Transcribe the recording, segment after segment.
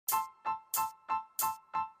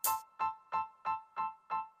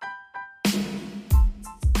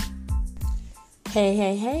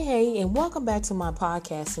Hey, and welcome back to my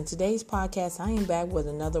podcast. In today's podcast, I am back with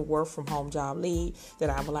another work from home job lead that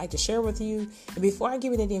I would like to share with you. And before I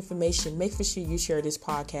give you that information, make sure you share this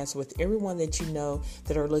podcast with everyone that you know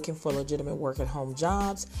that are looking for legitimate work at home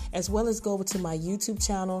jobs, as well as go over to my YouTube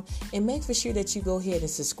channel and make sure that you go ahead and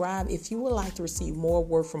subscribe if you would like to receive more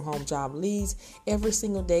work from home job leads every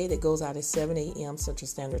single day that goes out at 7 a.m. Central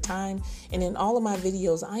Standard Time. And in all of my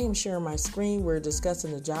videos, I am sharing my screen. We're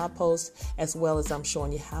discussing the job posts as well as I'm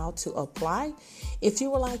showing you how to apply. If you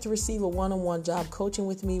would like to receive a one-on-one job coaching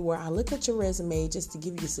with me where I look at your resume just to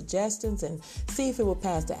give you suggestions and see if it will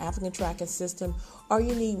pass the applicant tracking system, or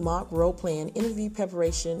you need mock role playing interview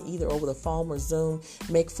preparation either over the phone or Zoom,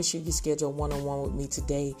 make sure you schedule a one-on-one with me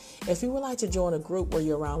today. If you would like to join a group where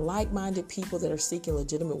you're around like-minded people that are seeking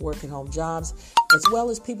legitimate work at home jobs, as well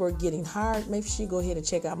as people are getting hired, make sure you go ahead and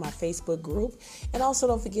check out my Facebook group. And also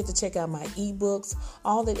don't forget to check out my ebooks.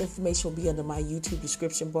 All that information will be under my YouTube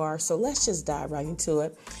description bar. So let's just dive right into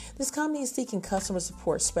it. This company is seeking customer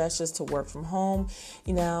support specialists to work from home.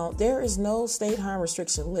 There is no state hiring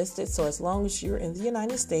restriction listed. So as long as you're in the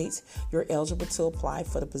United States, you're eligible to apply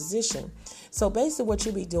for the position. So basically what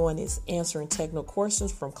you'll be doing is answering technical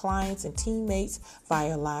questions from clients and teammates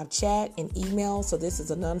via live chat and email. So this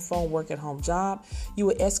is a non-phone work at home job. You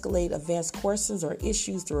will escalate advanced questions or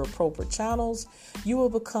issues through appropriate channels. You will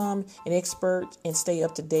become an expert and stay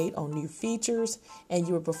up to date on new features, and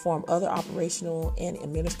you will perform other operational and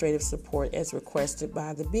administrative support as requested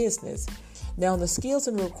by the business. Now, the skills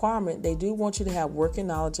and requirement, they do want you to have working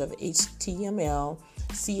knowledge of HTML,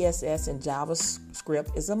 CSS, and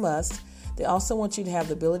JavaScript is a must. They also want you to have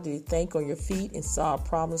the ability to think on your feet and solve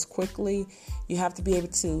problems quickly. You have to be able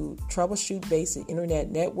to troubleshoot basic internet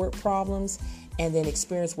network problems, and then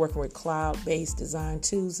experience working with cloud-based design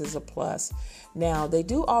tools is a plus. Now, they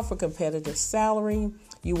do offer competitive salary.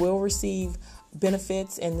 You will receive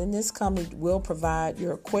benefits, and then this company will provide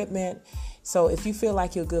your equipment. So if you feel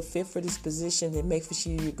like you're a good fit for this position, then make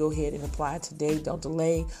sure you go ahead and apply today. Don't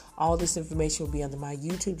delay. All this information will be under my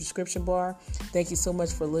YouTube description bar. Thank you so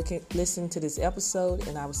much for listening to this episode,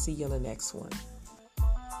 and I will see you on the next one.